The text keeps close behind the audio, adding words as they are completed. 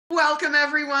Welcome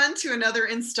everyone to another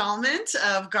installment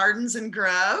of Gardens and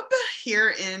Grub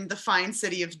here in the fine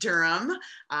city of Durham.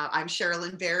 I'm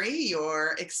Sherilyn Berry,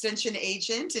 your extension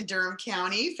agent in Durham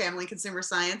County, Family Consumer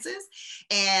Sciences,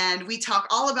 and we talk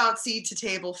all about seed to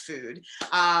table food.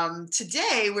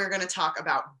 Today we're going to talk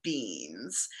about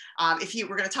beans. We're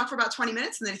going to talk for about 20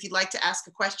 minutes, and then if you'd like to ask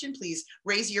a question, please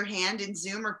raise your hand in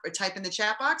Zoom or type in the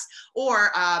chat box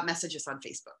or message us on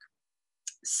Facebook.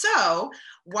 So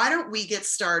why don't we get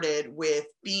started with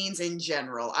beans in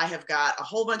general? I have got a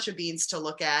whole bunch of beans to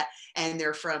look at, and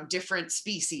they're from different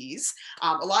species.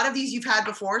 A lot of these you've had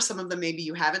before, some of them maybe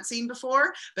you haven't seen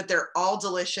before, but they're all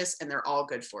delicious and they're all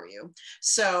good for you.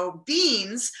 So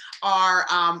beans are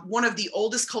one of the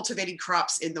oldest cultivated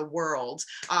crops in the world.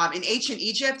 In ancient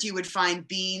Egypt, you would find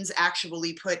beans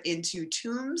actually put into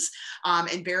tombs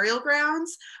and burial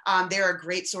grounds. They're a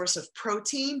great source of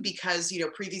protein because,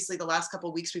 previously the last couple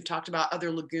of weeks we've talked about other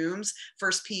legumes,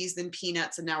 first peas, then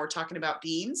peanuts, and now we're talking about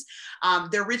beans.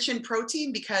 They're rich in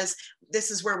protein because this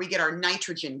is where we get our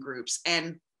nitrogen groups.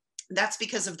 And that's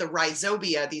because of the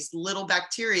rhizobia, these little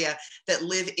bacteria that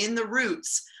live in the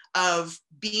roots of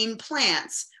bean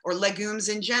plants or legumes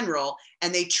in general,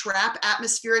 and they trap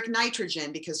atmospheric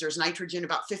nitrogen because there's nitrogen,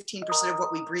 about 15% of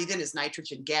what we breathe in is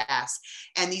nitrogen gas.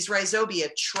 And these rhizobia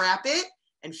trap it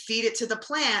and feed it to the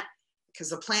plant because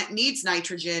the plant needs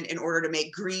nitrogen in order to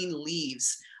make green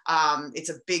leaves. It's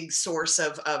a big source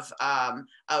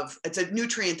it's a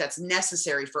nutrient that's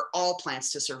necessary for all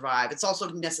plants to survive. It's also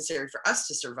necessary for us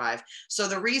to survive. So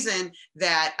the reason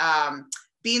that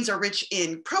beans are rich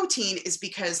in protein is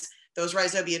because those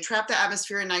rhizobia trap the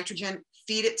atmosphere and nitrogen,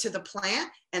 feed it to the plant,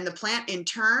 and the plant in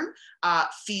turn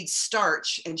feeds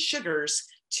starch and sugars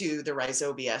to the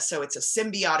rhizobia. So it's a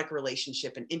symbiotic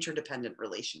relationship, an interdependent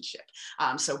relationship.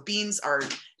 So beans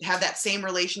have that same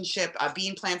relationship.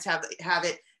 Bean plants have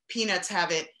it, peanuts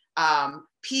have it,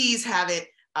 peas have it,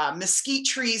 mesquite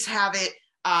trees have it,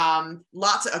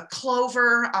 lots of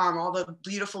clover, all the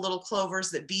beautiful little clovers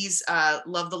that bees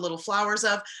love the little flowers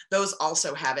of, those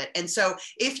also have it. And so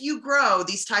if you grow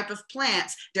these type of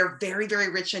plants, they're very,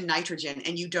 very rich in nitrogen,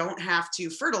 and you don't have to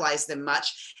fertilize them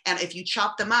much. And if you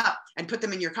chop them up and put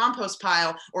them in your compost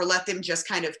pile or let them just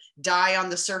kind of die on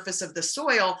the surface of the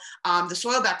soil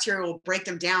bacteria will break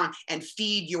them down and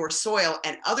feed your soil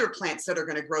and other plants that are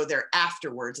going to grow there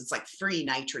afterwards. It's like free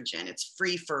nitrogen. It's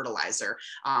free fertilizer,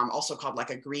 also called like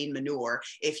a green manure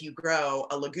if you grow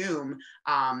a legume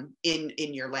in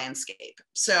your landscape.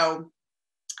 So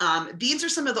beans are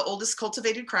some of the oldest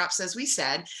cultivated crops, as we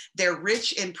said. They're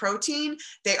rich in protein.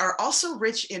 They are also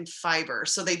rich in fiber.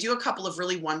 So they do a couple of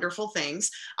really wonderful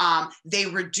things. They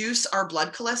reduce our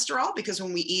blood cholesterol because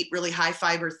when we eat really high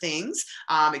fiber things,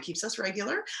 it keeps us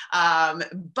regular.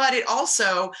 But it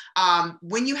also,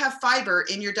 when you have fiber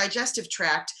in your digestive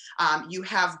tract, you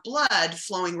have blood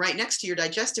flowing right next to your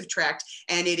digestive tract,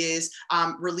 and it is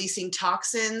releasing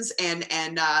toxins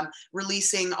and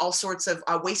releasing all sorts of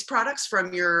waste products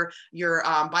from your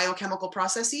biochemical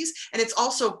processes, and it's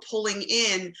also pulling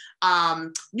in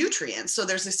nutrients. So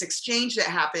there's this exchange that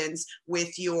happens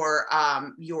with your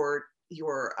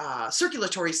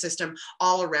circulatory system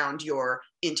all around your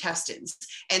intestines.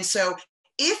 And so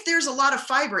if there's a lot of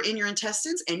fiber in your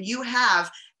intestines and you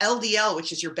have LDL,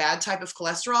 which is your bad type of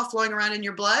cholesterol flowing around in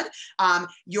your blood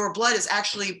is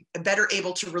actually better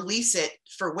able to release it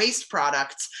for waste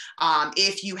products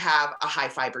if you have a high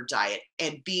fiber diet.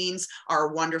 And beans are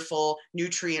a wonderful,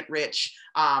 nutrient-rich,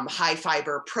 high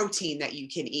fiber protein that you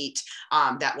can eat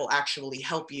that will actually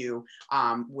help you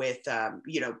with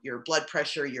your blood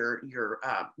pressure, your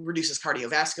reduces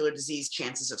cardiovascular disease,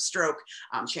 chances of stroke,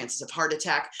 chances of heart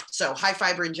attack. So high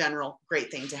fiber in general, great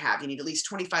thing to have. You need at least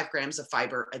 25 grams of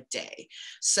fiber a day.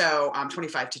 So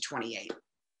 25 to 28.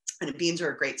 And beans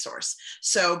are a great source.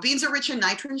 So beans are rich in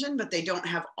nitrogen, but they don't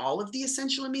have all of the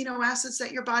essential amino acids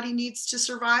that your body needs to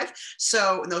survive.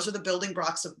 So those are the building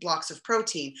blocks of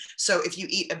protein. So if you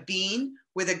eat a bean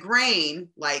with a grain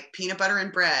like peanut butter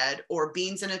and bread, or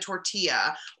beans in a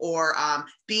tortilla, or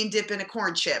bean dip in a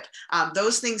corn chip,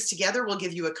 those things together will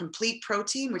give you a complete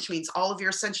protein, which means all of your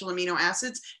essential amino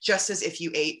acids, just as if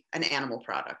you ate an animal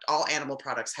product. All animal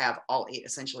products have all 8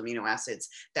 essential amino acids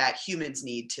that humans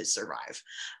need to survive.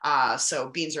 So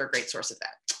beans are a great source of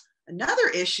that. Another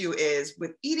issue is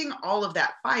with eating all of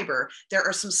that fiber, there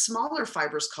are some smaller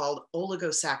fibers called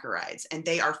oligosaccharides, and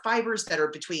they are fibers that are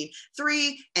between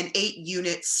 3 and 8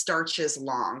 unit starches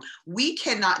long. We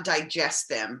cannot digest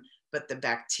them, but the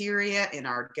bacteria in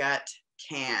our gut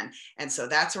can. And so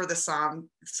that's where the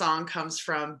song comes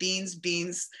from. Beans,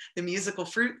 beans, the musical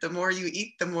fruit. The more you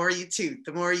eat, the more you toot.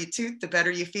 The more you toot, the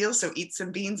better you feel. So eat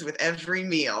some beans with every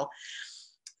meal.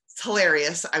 It's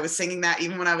hilarious. I was singing that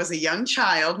even when I was a young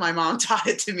child. My mom taught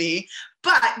it to me.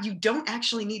 But you don't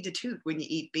actually need to toot when you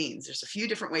eat beans. There's a few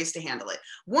different ways to handle it.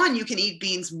 One, you can eat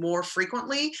beans more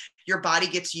frequently. Your body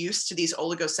gets used to these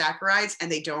oligosaccharides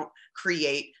and they don't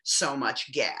create so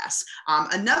much gas.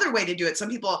 Another way to do it, some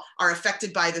people are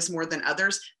affected by this more than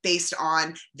others based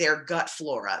on their gut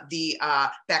flora, the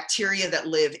bacteria that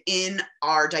live in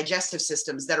our digestive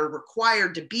systems that are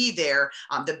required to be there.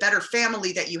 The better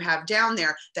family that you have down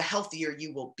there, the healthier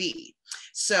you will be.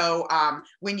 So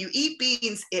when you eat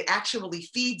beans, it actually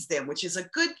feeds them, which is a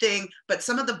good thing. But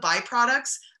some of the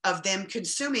byproducts of them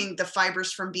consuming the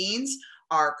fibers from beans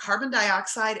are carbon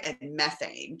dioxide and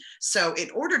methane. So in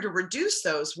order to reduce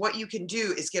those, what you can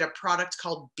do is get a product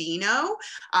called Beano.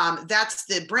 That's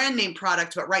the brand name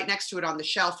product, but right next to it on the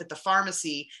shelf at the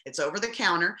pharmacy, it's over the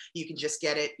counter. You can just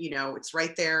get it, it's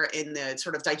right there in the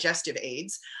sort of digestive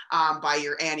aids by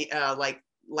your like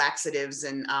laxatives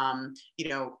and,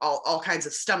 all kinds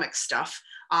of stomach stuff.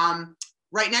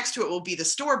 Right next to it will be the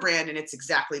store brand, and it's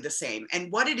exactly the same. And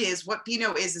what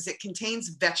Beano is it contains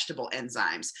vegetable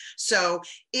enzymes. So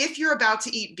if you're about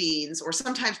to eat beans, or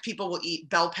sometimes people will eat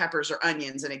bell peppers or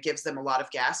onions and it gives them a lot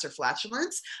of gas or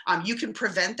flatulence, you can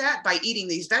prevent that by eating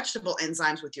these vegetable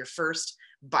enzymes with your first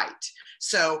bite.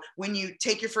 So when you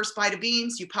take your first bite of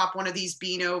beans, you pop one of these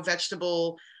Beano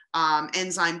vegetable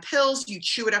enzyme pills, you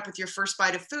chew it up with your first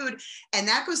bite of food, and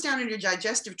that goes down in your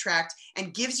digestive tract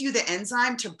and gives you the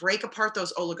enzyme to break apart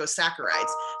those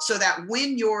oligosaccharides, so that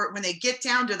when they get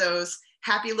down to those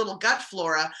happy little gut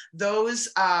flora, those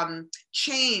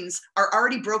chains are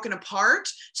already broken apart,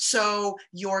 so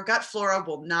your gut flora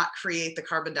will not create the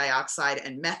carbon dioxide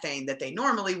and methane that they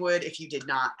normally would if you did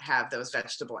not have those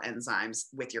vegetable enzymes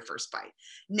with your first bite.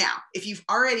 Now, if you've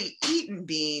already eaten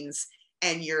beans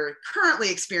and you're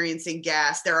currently experiencing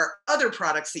gas, there are other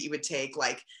products that you would take,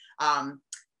 like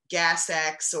Gas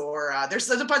X, or there's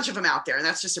a bunch of them out there, and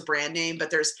that's just a brand name,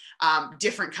 but there's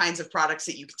different kinds of products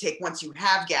that you can take once you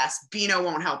have gas. Beano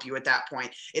won't help you at that point.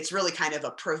 It's really kind of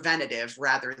a preventative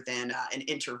rather than an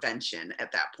intervention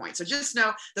at that point. So just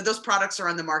know that those products are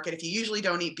on the market. If you usually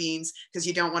don't eat beans because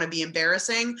you don't want to be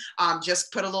embarrassing,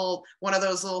 just put one of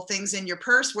those little things in your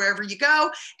purse wherever you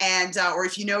go, and or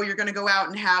if you know you're going to go out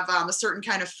and have a certain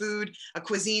kind of food, a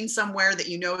cuisine somewhere that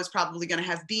you know is probably going to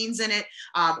have beans in it,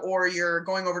 or you're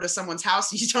going over to someone's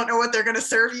house and you don't know what they're going to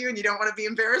serve you and you don't want to be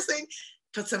embarrassing,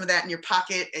 put some of that in your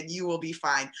pocket and you will be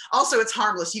fine. Also, it's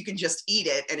harmless. You can just eat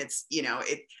it, and it's,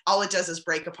 all it does is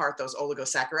break apart those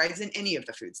oligosaccharides in any of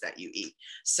the foods that you eat.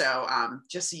 So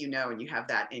just so you know, and you have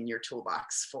that in your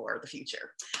toolbox for the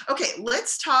future. Okay,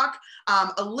 let's talk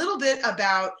a little bit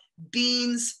about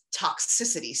beans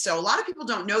toxicity. So a lot of people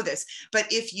don't know this, but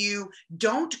if you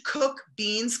don't cook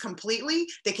beans completely,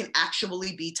 they can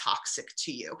actually be toxic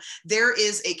to you. There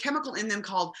is a chemical in them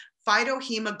called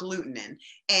phytohemagglutinin,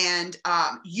 and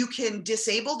you can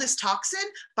disable this toxin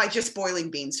by just boiling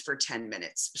beans for 10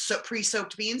 minutes. So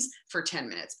pre-soaked beans for 10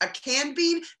 minutes. A canned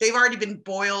bean, they've already been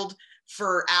boiled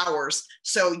for hours,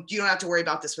 so you don't have to worry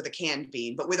about this with a canned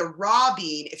bean. But with a raw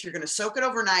bean, if you're going to soak it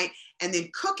overnight and then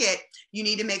cook it, you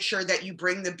need to make sure that you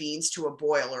bring the beans to a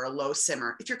boil or a low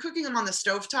simmer. If you're cooking them on the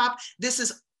stovetop, this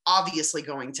is obviously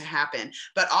going to happen.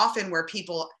 But often where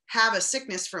people have a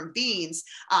sickness from beans,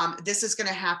 this is going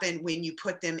to happen when you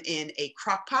put them in a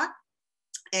crock pot.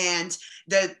 And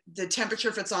the temperature,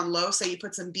 if it's on low, say you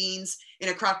put some beans in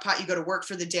a crock pot, you go to work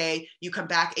for the day, you come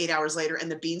back 8 hours later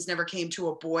and the beans never came to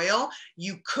a boil,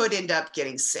 you could end up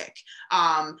getting sick.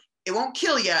 It won't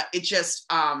kill you. It just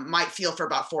might feel for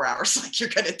about 4 hours like you're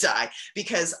going to die,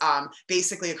 because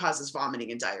basically it causes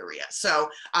vomiting and diarrhea. So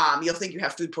you'll think you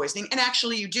have food poisoning, and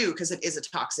actually you do, because it is a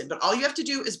toxin. But all you have to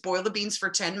do is boil the beans for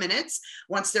 10 minutes.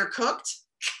 Once they're cooked,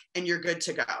 and you're good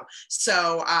to go.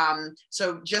 So,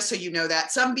 so just so you know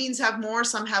that some beans have more,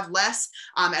 some have less,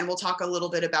 and we'll talk a little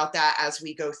bit about that as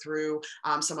we go through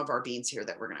some of our beans here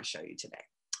that we're going to show you today.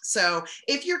 So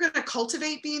if you're going to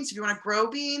cultivate beans, if you want to grow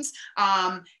beans,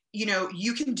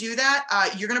 you can do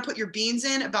that. You're going to put your beans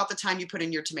in about the time you put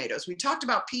in your tomatoes. We talked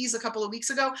about peas a couple of weeks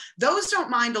ago. Those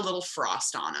don't mind a little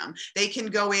frost on them. They can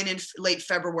go in late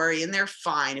February and they're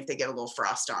fine if they get a little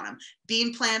frost on them.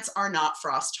 Bean plants are not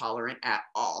frost tolerant at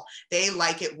all. They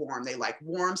like it warm. They like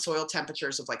warm soil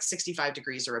temperatures of like 65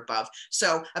 degrees or above.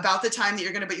 So about the time that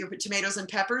you're going to put your tomatoes and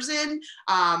peppers in,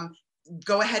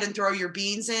 go ahead and throw your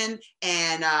beans in,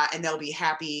 and they'll be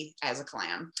happy as a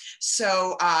clam.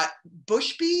 So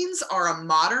bush beans are a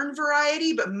modern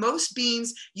variety, but most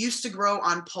beans used to grow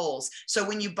on poles. So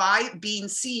when you buy bean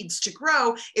seeds to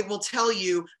grow, it will tell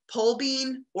you pole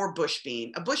bean or bush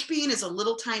bean. A bush bean is a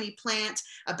little tiny plant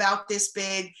about this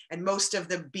big, and most of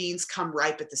the beans come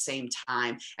ripe at the same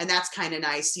time. And that's kind of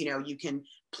nice. You know, you can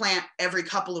plant every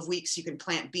couple of weeks, you can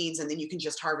plant beans, and then you can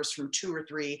just harvest from 2 or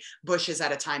 3 bushes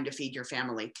at a time to feed your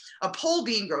family. A pole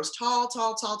bean grows tall,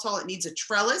 tall, tall, tall. It needs a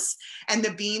trellis, and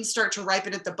the beans start to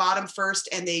ripen at the bottom first,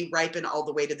 and they ripen all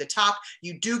the way to the top.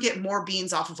 You do get more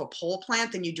beans off of a pole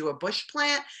plant than you do a bush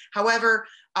plant. However,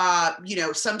 you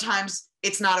know, sometimes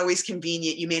it's not always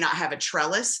convenient. You may not have a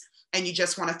trellis, and you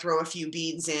just want to throw a few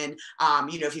beans in.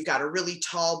 You know, if you've got a really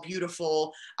tall,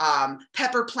 beautiful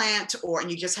pepper plant,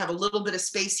 and you just have a little bit of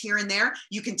space here and there,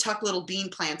 you can tuck little bean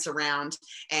plants around,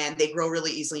 and they grow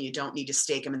really easily. You don't need to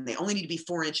stake them, and they only need to be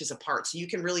 4 inches apart. So you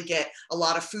can really get a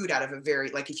lot of food out of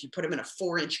like if you put them in a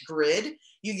 4-inch grid,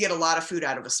 you get a lot of food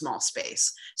out of a small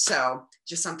space. So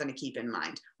just something to keep in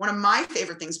mind. One of my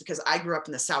favorite things, because I grew up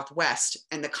in the Southwest,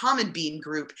 and the common bean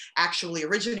group actually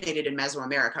originated in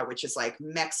Mesoamerica, which is like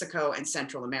Mexico and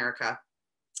Central America.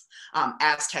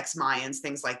 Aztecs, Mayans,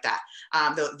 things like that.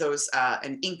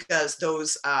 And Incas,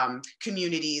 those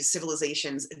communities,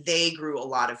 civilizations, they grew a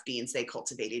lot of beans. They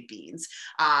cultivated beans.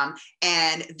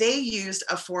 And they used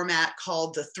a format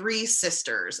called the 3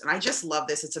 Sisters. And I just love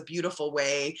this. It's a beautiful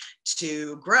way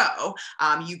to grow.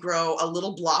 You grow a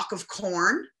little block of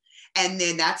corn, and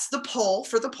then that's the pole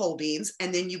for the pole beans.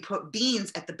 And then you put beans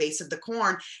at the base of the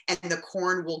corn, and the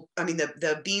corn will,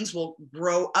 the beans will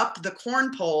grow up the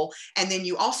corn pole. And then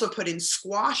you also put in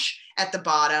squash at the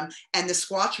bottom, and the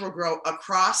squash will grow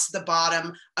across the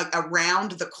bottom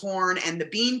around the corn and the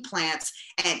bean plants,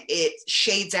 and it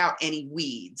shades out any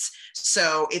weeds.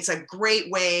 So it's a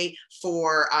great way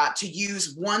for to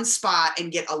use one spot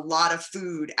and get a lot of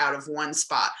food out of one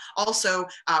spot. Also,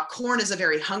 corn is a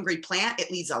very hungry plant.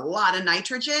 It needs a lot of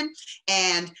nitrogen,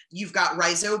 and you've got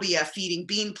rhizobia feeding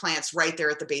bean plants right there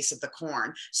at the base of the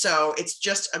corn. So it's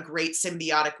just a great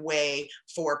symbiotic way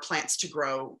for plants to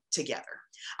grow together.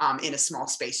 In a small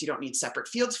space. You don't need separate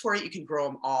fields for it. You can grow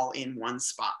them all in one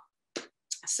spot.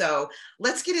 So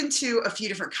let's get into a few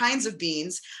different kinds of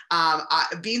beans.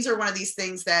 Beans are one of these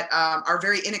things that are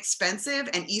very inexpensive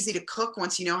and easy to cook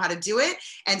once you know how to do it.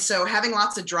 And so having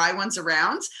lots of dry ones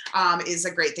around is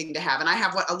a great thing to have. And I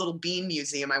have a little bean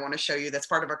museum I want to show you that's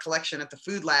part of our collection at the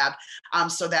Food Lab,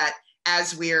 so that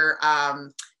as we're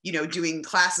you know, doing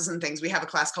classes and things, we have a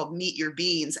class called Meet Your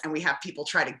Beans, and we have people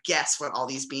try to guess what all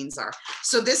these beans are.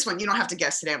 So this one, you don't have to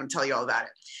guess today. I'm gonna tell you all about it.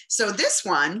 So this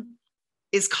one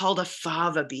is called a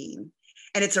fava bean.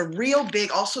 And it's a real big,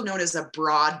 also known as a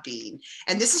broad bean.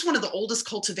 And this is one of the oldest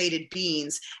cultivated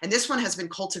beans. And this one has been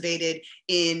cultivated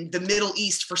in the Middle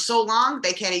East for so long,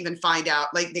 they can't even find out,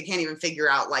 like they can't even figure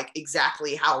out like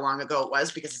exactly how long ago it was,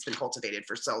 because it's been cultivated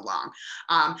for so long.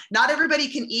 Not everybody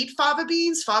can eat fava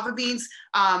beans. Fava beans,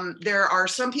 there are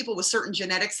some people with certain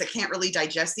genetics that can't really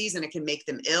digest these, and it can make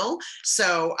them ill.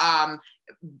 So,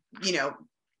 you know,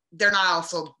 they're not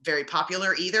also very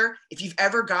popular either. If you've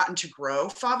ever gotten to grow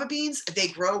fava beans, they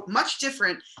grow much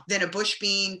different than a bush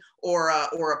bean or a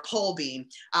pole bean.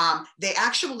 They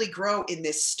actually grow in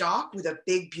this stalk with a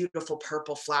big, beautiful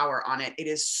purple flower on it. It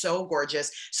is so gorgeous.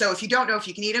 So if you don't know if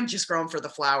you can eat them, just grow them for the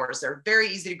flowers. They're very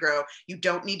easy to grow. You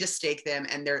don't need to stake them,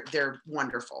 and they're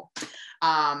wonderful.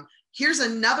 Here's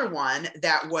another one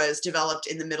that was developed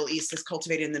in the Middle East, is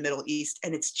cultivated in the Middle East,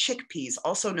 and it's chickpeas,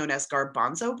 also known as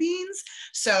garbanzo beans.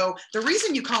 So the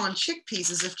reason you call them chickpeas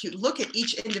is if you look at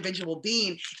each individual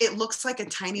bean, it looks like a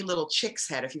tiny little chick's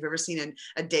head. If you've ever seen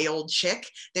a day-old chick,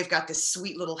 they've got this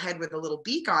sweet little head with a little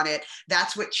beak on it.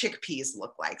 That's what chickpeas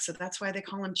look like. So that's why they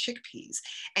call them chickpeas.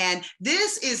 And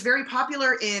this is very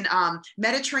popular in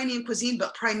Mediterranean cuisine,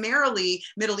 but primarily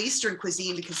Middle Eastern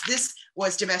cuisine, because this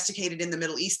was domesticated in the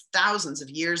Middle East thousands of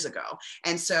years ago.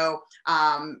 And so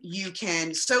you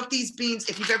can soak these beans.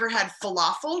 If you've ever had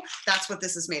falafel, that's what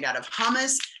this is made out of.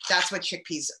 Hummus, that's what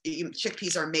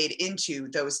chickpeas are made into,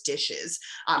 those dishes.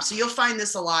 So you'll find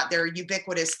this a lot. They're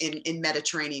ubiquitous in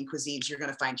Mediterranean cuisines. You're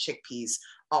going to find chickpeas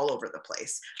all over the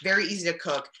place. Very easy to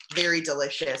cook, very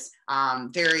delicious,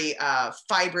 very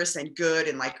fibrous and good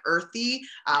and like earthy.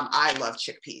 I love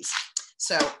chickpeas.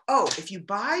 So, if you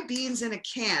buy beans in a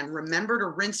can, remember to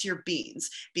rinse your beans,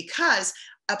 because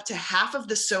up to half of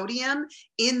the sodium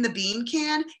in the bean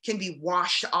can be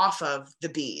washed off of the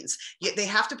beans. Yet they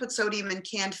have to put sodium in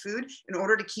canned food in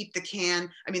order to keep the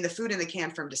food in the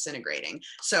can from disintegrating.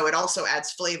 So it also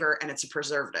adds flavor, and it's a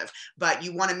preservative. But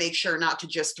you want to make sure not to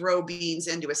just throw beans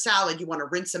into a salad. You want to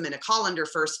rinse them in a colander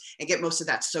first and get most of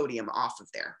that sodium off of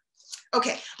there.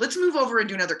 Okay, let's move over and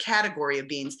do another category of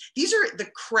beans. These are the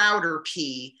Crowder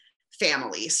pea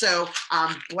family. So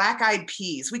black-eyed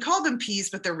peas, we call them peas,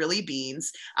 but they're really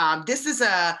beans. This is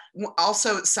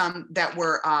also some that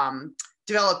were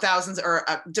developed thousands or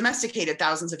domesticated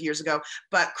thousands of years ago,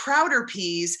 but Crowder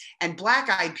peas and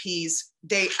black-eyed peas,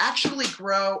 they actually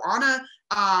grow on a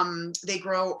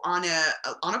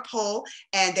pole,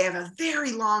 and they have a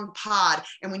very long pod.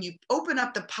 And when you open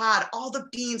up the pod, all the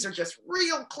beans are just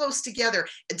real close together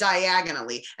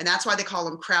diagonally. And that's why they call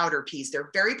them Crowder peas. They're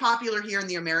very popular here in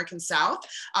the American South,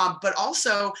 but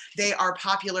also they are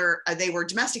popular. They were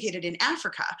domesticated in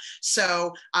Africa.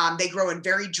 So they grow in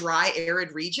very dry,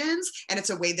 arid regions. And it's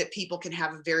a way that people can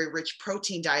have a very rich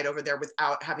protein diet over there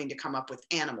without having to come up with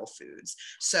animal foods.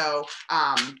 So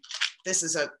this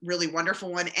is a really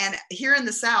wonderful one. And here in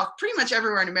the South, pretty much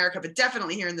everywhere in America, but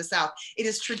definitely here in the South, it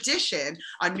is tradition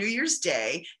on New Year's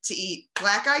Day to eat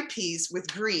black-eyed peas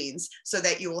with greens so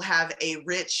that you will have a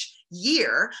rich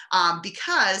year,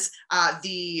 because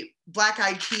the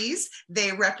black-eyed peas,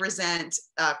 they represent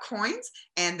coins,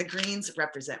 and the greens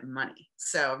represent money.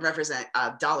 So represent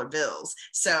dollar bills.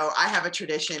 So I have a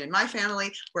tradition in my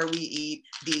family where we eat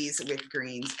these with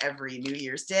greens every New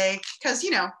Year's Day because,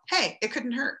 you know, hey, it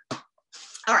couldn't hurt.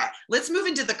 All right, let's move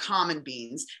into the common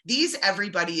beans. These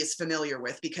everybody is familiar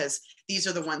with because these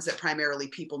are the ones that primarily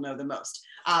people know the most.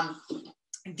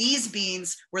 These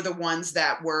beans were the ones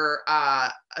that were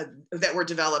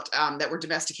developed, that were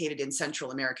domesticated in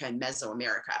Central America and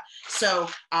Mesoamerica. So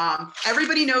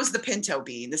everybody knows the pinto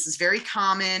bean. This is very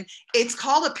common. It's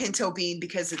called a pinto bean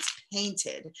because it's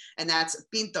painted, and that's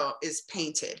pinto is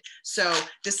painted. So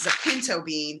this is a pinto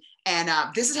bean. And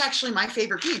this is actually my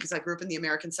favorite bean because I grew up in the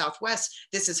American Southwest.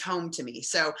 This is home to me.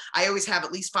 So I always have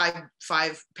at least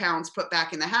five pounds put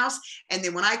back in the house. And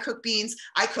then when I cook beans,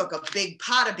 I cook a big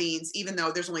pot of beans, even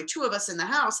though there's only 2 of us in the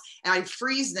house, and I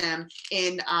freeze them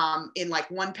in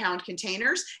like 1 pound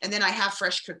containers. And then I have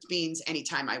fresh cooked beans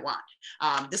anytime I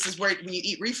want. This is where, when you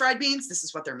eat refried beans, this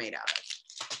is what they're made out of.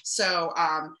 So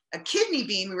a kidney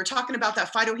bean, we were talking about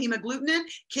that phytohemagglutinin.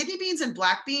 Kidney beans and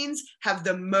black beans have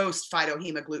the most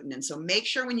phytohemagglutinin. So make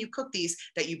sure when you cook these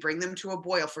that you bring them to a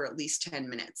boil for at least 10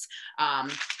 minutes.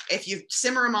 If you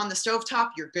simmer them on the stovetop,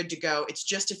 you're good to go. It's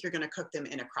just if you're going to cook them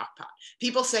in a crock pot.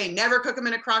 People say never cook them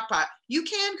in a crock pot. You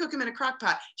can cook them in a crock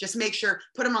pot. Just make sure,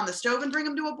 put them on the stove and bring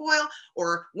them to a boil,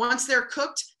 or once they're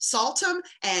cooked, salt them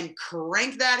and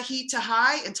crank that heat to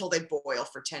high until they boil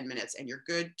for 10 minutes and you're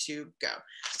good to go.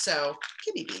 So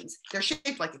kidney beans, they're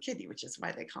shaped like a kidney, which is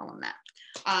why they call them that.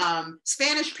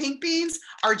 Spanish pink beans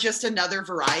are just another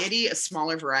variety, a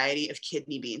smaller variety of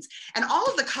kidney beans. And all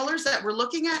of the colors that we're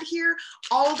looking at here,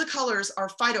 all the colors are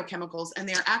phytochemicals, and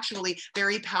they're actually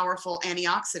very powerful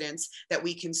antioxidants that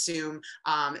we consume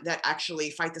that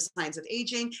actually fight the signs of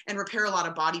aging and repair a lot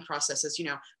of body processes. You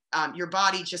know, your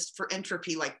body, just for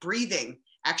entropy, like breathing,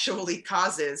 actually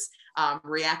causes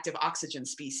reactive oxygen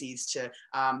species to,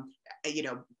 you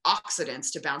know,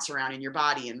 oxidants to bounce around in your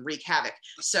body and wreak havoc.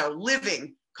 So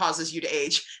living causes you to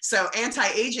age. So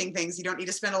anti-aging things, you don't need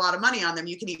to spend a lot of money on them.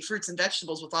 You can eat fruits and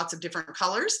vegetables with lots of different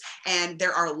colors, and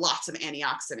there are lots of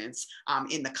antioxidants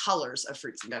in the colors of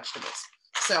fruits and vegetables.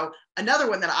 So another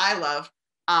one that I love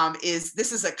is,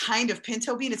 this is a kind of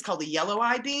pinto bean. It's called a yellow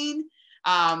eye bean.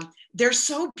 They're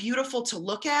so beautiful to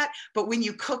look at, but when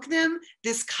you cook them,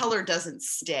 this color doesn't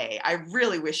stay. I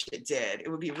really wish it did. It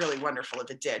would be really wonderful if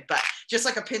it did. But just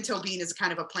like a pinto bean is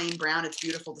kind of a plain brown, it's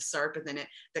beautiful to serve, and then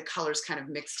the colors kind of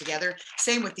mix together.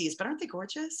 Same with these, but aren't they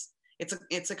gorgeous?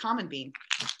 It's a common bean.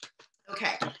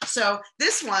 Okay, so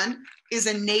this one is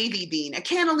a navy bean. A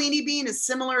cannellini bean is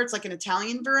similar. It's like an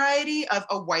Italian variety of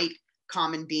a white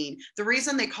common bean. The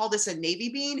reason they call this a navy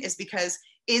bean is because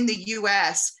in the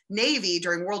US Navy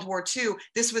during World War II,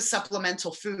 this was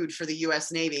supplemental food for the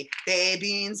US Navy. They ate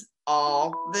beans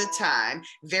all the time.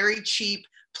 Very cheap,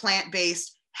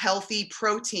 plant-based, healthy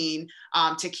protein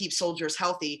to keep soldiers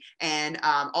healthy. And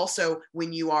also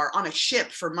when you are on a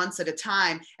ship for months at a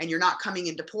time and you're not coming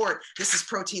into port, this is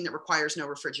protein that requires no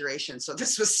refrigeration. So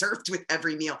this was served with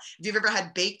every meal. If you've ever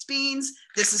had baked beans,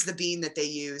 this is the bean that they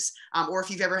use. Or if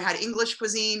you've ever had English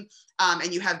cuisine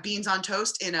and you have beans on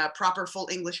toast in a proper full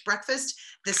English breakfast,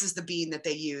 this is the bean that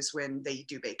they use when they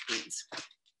do baked beans.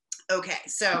 Okay,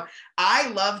 so I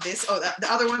love this. Oh,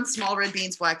 the other one, small red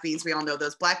beans, black beans. We all know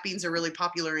those. Black beans are really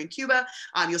popular in Cuba.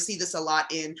 You'll see this a lot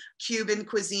in Cuban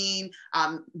cuisine.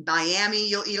 Miami,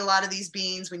 you'll eat a lot of these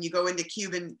beans. When you go into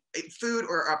Cuban food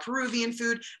or Peruvian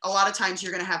food, a lot of times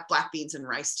you're going to have black beans and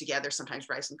rice together, sometimes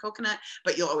rice and coconut,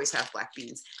 but you'll always have black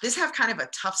beans. These have kind of a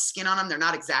tough skin on them. They're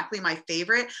not exactly my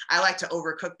favorite. I like to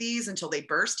overcook these until they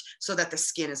burst so that the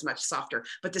skin is much softer.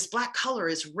 But this black color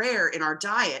is rare in our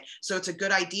diet, so it's a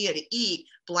good idea to to eat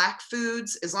black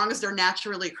foods, as long as they're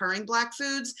naturally occurring black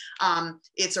foods,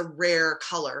 it's a rare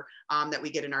color that we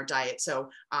get in our diet. So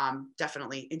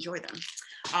definitely enjoy them.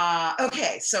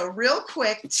 Okay, so real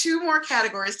quick, 2 more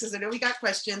categories because I know we got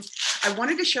questions. I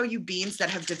wanted to show you beans that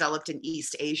have developed in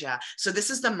East Asia. So this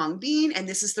is the mung bean and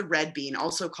this is the red bean,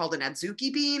 also called an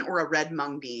adzuki bean or a red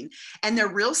mung bean. And they're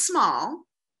real small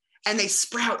and they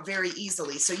sprout very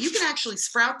easily. So you can actually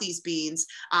sprout these beans.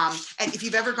 And if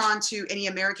you've ever gone to any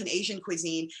American Asian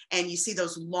cuisine and you see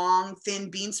those long, thin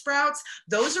bean sprouts,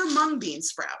 those are mung bean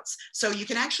sprouts. So you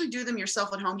can actually do them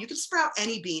yourself at home. You can sprout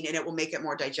any bean and it will make it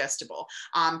more digestible.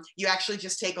 You actually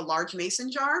just take a large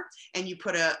mason jar and you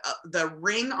put the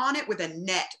ring on it with a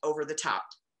net over the top.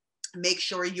 Make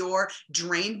sure your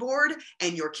drain board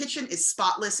and your kitchen is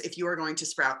spotless if you are going to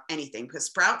sprout anything, because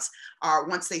sprouts are,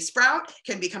 once they sprout,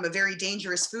 can become a very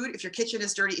dangerous food if your kitchen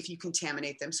is dirty, if you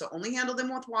contaminate them. So only handle them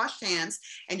with washed hands,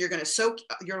 and you're going to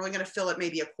you're only going to fill it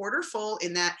maybe a quarter full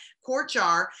in that quart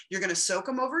jar. You're going to soak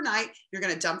them overnight. You're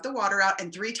going to dump the water out,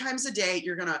 and 3 times a day,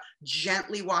 you're going to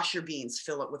gently wash your beans,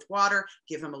 fill it with water,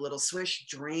 give them a little swish,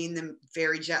 drain them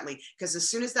very gently. Because as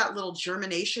soon as that little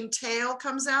germination tail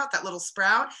comes out, that little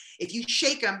sprout, if you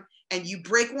shake them and you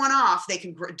break one off, they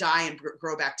can die and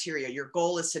grow bacteria. Your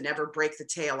goal is to never break the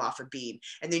tail off a bean.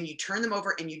 And then you turn them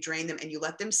over and you drain them and you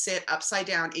let them sit upside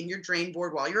down in your drain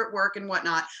board while you're at work and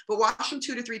whatnot, but wash them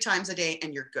 2 to 3 times a day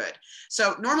and you're good.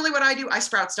 So normally what I do, I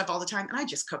sprout stuff all the time and I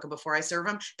just cook them before I serve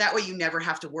them. That way you never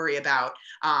have to worry about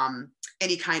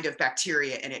any kind of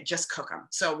bacteria in it, just cook them.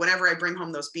 So whenever I bring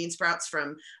home those bean sprouts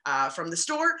from the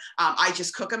store, I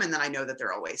just cook them and then I know that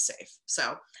they're always safe.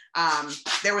 So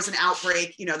there was an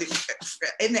outbreak, you know,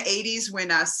 in the 80s when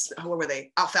what were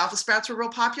they? Alfalfa sprouts were real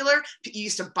popular. You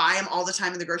used to buy them all the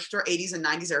time in the grocery store. 80s and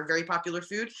 90s are a very popular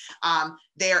food.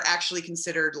 They are actually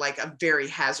considered like a very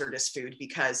hazardous food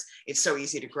because it's so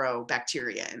easy to grow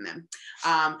bacteria in them.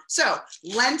 So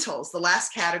lentils, the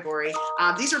last category,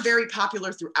 these are very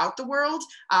popular throughout the world,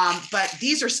 but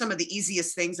these are some of the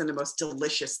easiest things and the most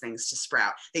delicious things to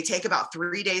sprout. They take about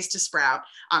 3 days to sprout,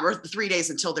 or 3 days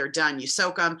until they're done. You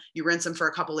soak them, you rinse them for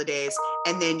a couple of days,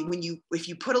 and then if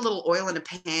you put a little oil in a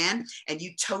pan and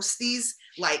you toast these,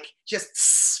 like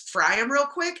just fry them real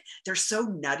quick, they're so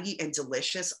nutty and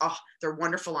delicious. Oh, they're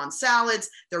wonderful on salads.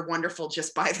 They're wonderful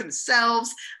just by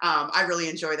themselves. I really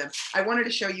enjoy them. I wanted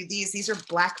to show you these. These are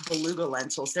black beluga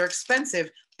lentils. They're expensive,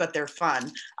 but they're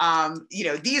fun. You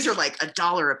know, these are like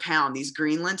 $1 a pound, these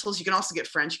green lentils. You can also get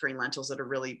French green lentils that are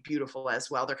really beautiful as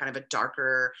well. They're kind of a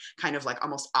darker, kind of like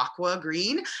almost aqua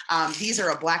green. These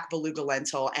are a black beluga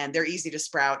lentil and they're easy to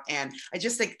sprout. And I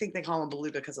just think they call them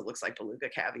beluga because it looks like beluga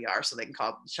caviar. So they can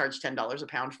charge $10 a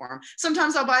pound for them.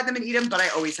 Sometimes I'll buy them and eat them, but I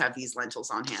always have these lentils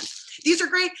on hand. These are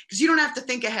great because you don't have to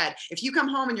think ahead. If you come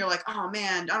home and you're like, oh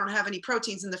man, I don't have any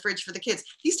proteins in the fridge for the kids,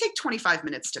 these take 25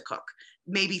 minutes to cook,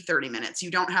 maybe 30 minutes.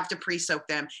 You don't have to pre-soak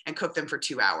them and cook them for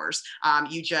 2 hours.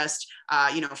 You just,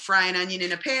 you know, fry an onion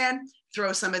in a pan,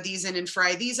 throw some of these in and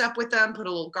fry these up with them, put a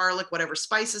little garlic, whatever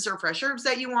spices or fresh herbs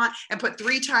that you want, and put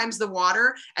 3 times the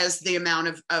water as the amount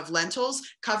of lentils,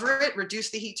 cover it, reduce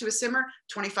the heat to a simmer,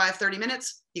 25, 30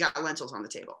 minutes, you got lentils on the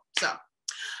table. So,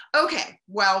 okay,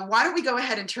 well, why don't we go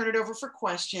ahead and turn it over for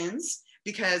questions,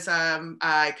 because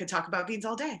I could talk about beans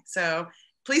all day. So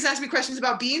please ask me questions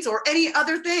about beans or any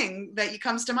other thing that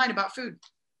comes to mind about food.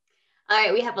 All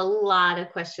right, we have a lot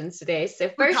of questions today. So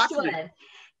first one,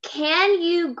 can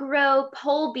you grow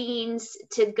pole beans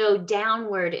to go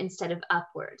downward instead of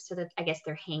upward so that I guess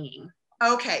they're hanging?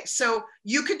 Okay, so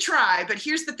you could try, but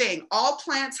here's the thing. All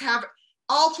plants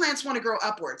want to grow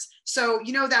upwards. So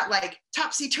you know that like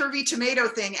topsy-turvy tomato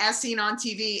thing as seen on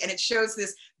TV, and it shows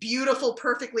this beautiful,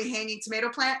 perfectly hanging tomato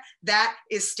plant, that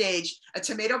is staged. A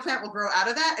tomato plant will grow out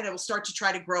of that and it will start to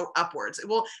try to grow upwards. It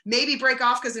will maybe break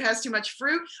off because it has too much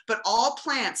fruit, but all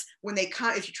plants, when they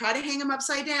come, if you try to hang them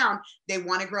upside down, they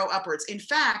want to grow upwards. In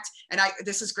fact, and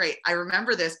this is great, I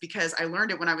remember this because I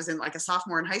learned it when I was in like a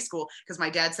sophomore in high school, because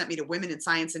my dad sent me to Women in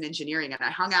Science and Engineering, and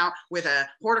I hung out with a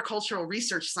horticultural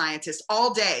research scientist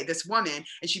all day, this woman,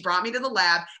 and she brought me to the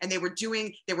lab, and they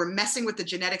were messing with the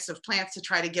genetics of plants to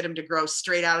try to get them to grow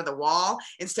straight out of the wall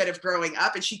instead of growing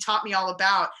up. And she taught me all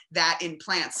about that in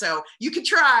plants. So you could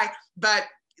try, but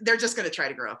they're just going to try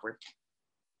to grow upward.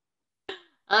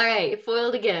 All right,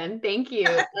 foiled again. Thank you.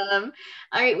 All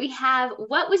right, we have,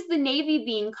 what was the navy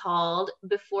bean called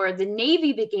before the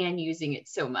Navy began using it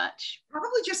so much?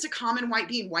 Probably just a common white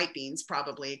bean, white beans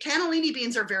probably. Cannellini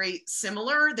beans are very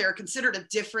similar. They're considered a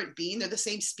different bean. They're the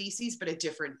same species, but a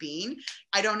different bean.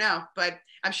 I don't know, but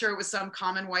I'm sure it was some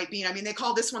common white bean. I mean, they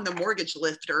call this one the mortgage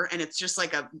lifter, and it's just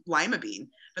like a lima bean,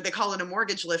 but they call it a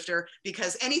mortgage lifter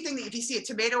because anything that, if you see a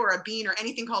tomato or a bean or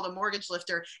anything called a mortgage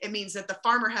lifter, it means that the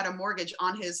farmer had a mortgage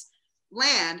on his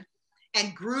land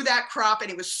and grew that crop, and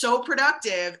it was so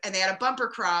productive, and they had a bumper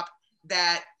crop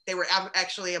that they were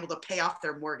actually able to pay off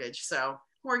their mortgage. So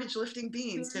mortgage lifting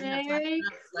beans. Didn't have time. Very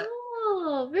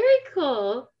cool. Very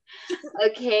cool.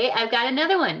 Okay, I've got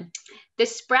another one. The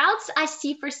sprouts I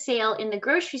see for sale in the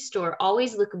grocery store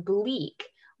always look bleak.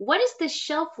 What is the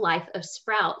shelf life of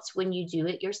sprouts when you do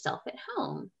it yourself at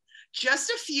home? Just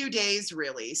a few days,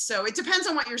 really. So it depends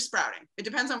on what you're sprouting. It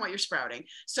depends on what you're sprouting.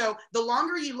 So the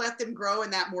longer you let them grow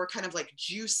in that more kind of like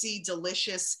juicy,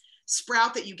 delicious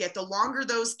sprout that you get, the longer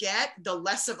those get, the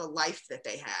less of a life that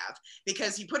they have,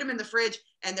 because you put them in the fridge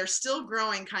and they're still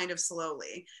growing kind of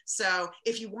slowly. So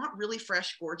if you want really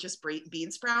fresh, gorgeous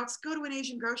bean sprouts, go to an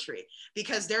Asian grocery,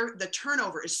 because the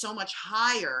turnover is so much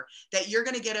higher that you're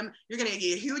going to get them. You're going to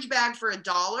get a huge bag for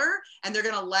 $1 and they're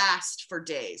going to last for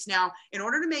days. Now, in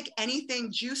order to make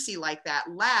anything juicy like that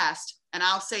last, and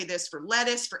I'll say this for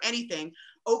lettuce, for anything,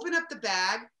 open up the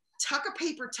bag, tuck a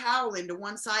paper towel into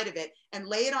one side of it and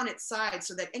lay it on its side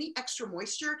so that any extra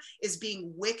moisture is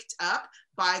being wicked up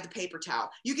by the paper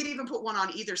towel. You can even put one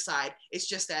on either side. It's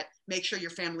just that make sure your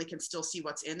family can still see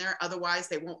what's in there. Otherwise,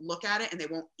 they won't look at it and they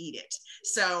won't eat it.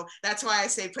 So that's why I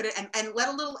say put it and let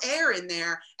a little air in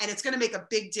there, and it's going to make a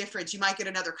big difference. You might get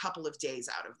another couple of days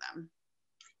out of them.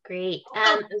 Great.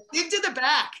 Dig to the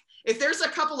back. If there's a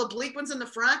couple of bleak ones in the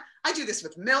front, I do this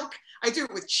with milk. I do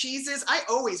it with cheeses. I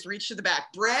always reach to the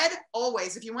back. Bread,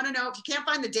 always. If you want to know, if you can't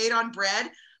find the date on bread,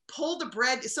 pull the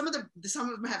bread. Some of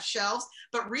them have shelves,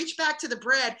 but reach back to the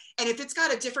bread. And if it's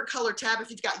got a different color tab, if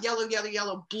you've got yellow, yellow,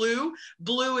 yellow,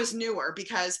 blue is newer,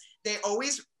 because they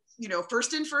always,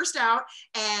 first in, first out.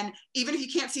 And even if you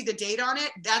can't see the date on it,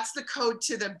 that's the code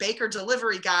to the baker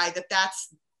delivery guy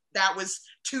that was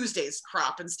Tuesday's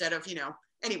crop instead of,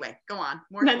 Anyway, go on.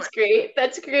 That's great.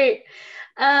 That's great.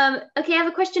 Okay, I have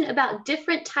a question about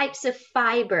different types of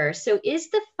fiber. So is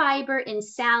the fiber in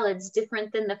salads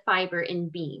different than the fiber in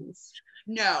beans?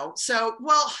 No. So,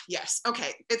 well, yes.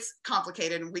 Okay. It's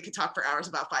complicated and we could talk for hours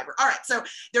about fiber. All right. So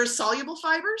there's soluble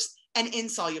fibers and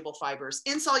insoluble fibers.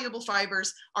 Insoluble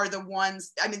fibers are the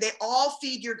ones, they all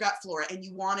feed your gut flora, and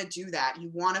you want to do that.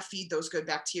 You want to feed those good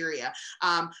bacteria.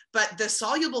 But the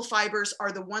soluble fibers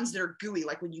are the ones that are gooey,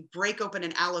 like when you break open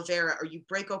an aloe vera or you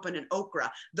break open an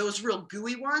okra, those real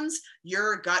gooey ones,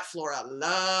 your gut flora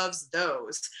loves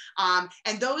those.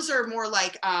 And those are more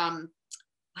like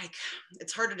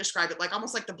it's hard to describe it, like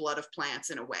almost like the blood of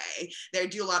plants in a way. They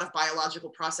do a lot of biological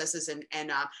processes and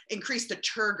increase the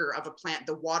turgor of a plant,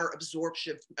 the water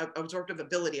absorptive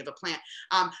ability of a plant.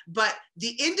 But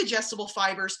the indigestible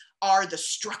fibers are the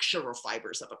structural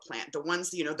fibers of a plant, the ones,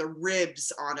 the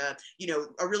ribs on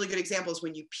a really good example is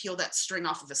when you peel that string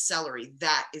off of a celery.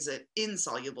 That is an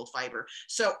insoluble fiber.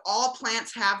 So all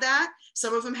plants have that.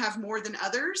 Some of them have more than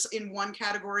others in one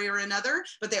category or another,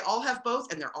 but they all have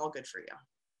both, and they're all good for you.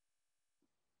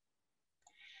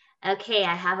 Okay,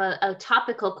 I have a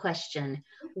topical question.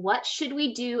 What should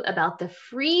we do about the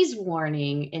freeze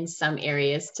warning in some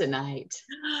areas tonight?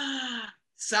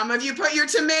 Some of you put your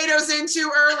tomatoes in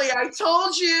too early. I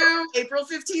told you, April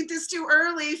 15th is too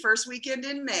early, first weekend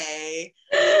in May.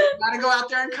 You gotta go out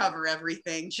there and cover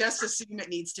everything. Just assume it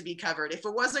needs to be covered. If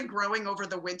it wasn't growing over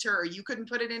the winter or you couldn't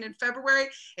put it in February,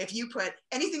 if you put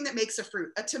anything that makes a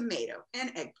fruit, a tomato, an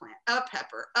eggplant, a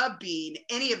pepper, a bean,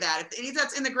 any of that, if any of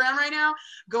that's in the ground right now,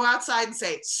 go outside and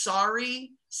say, sorry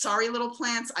little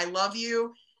plants, I love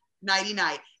you. Nighty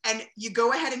night. And you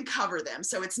go ahead and cover them.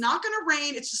 So it's not going to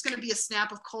rain. It's just going to be a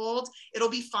snap of cold. It'll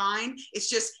be fine. It's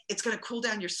going to cool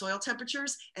down your soil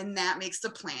temperatures, and that makes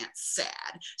the plants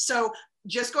sad. So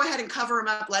just go ahead and cover them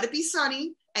up. Let it be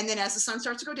sunny. And then as the sun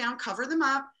starts to go down, cover them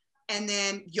up, and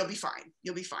then you'll be fine.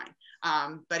 You'll be fine.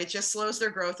 But it just slows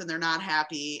their growth and they're not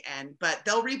happy. But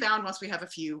they'll rebound once we have a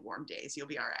few warm days. You'll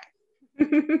be all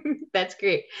right. That's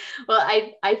great. Well,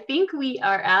 I think we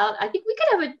are out. I think we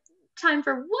could have a time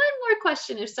for one more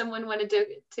question if someone wanted to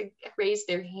raise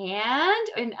their hand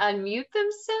and unmute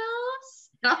themselves.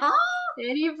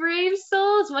 Any brave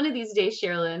souls? One of these days,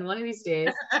 Sherilyn, one of these days.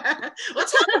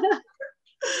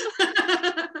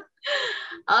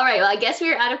 All right, well, I guess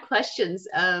we are out of questions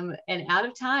and out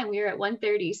of time. We are at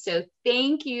 1:30. So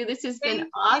thank you. This has been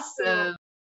awesome.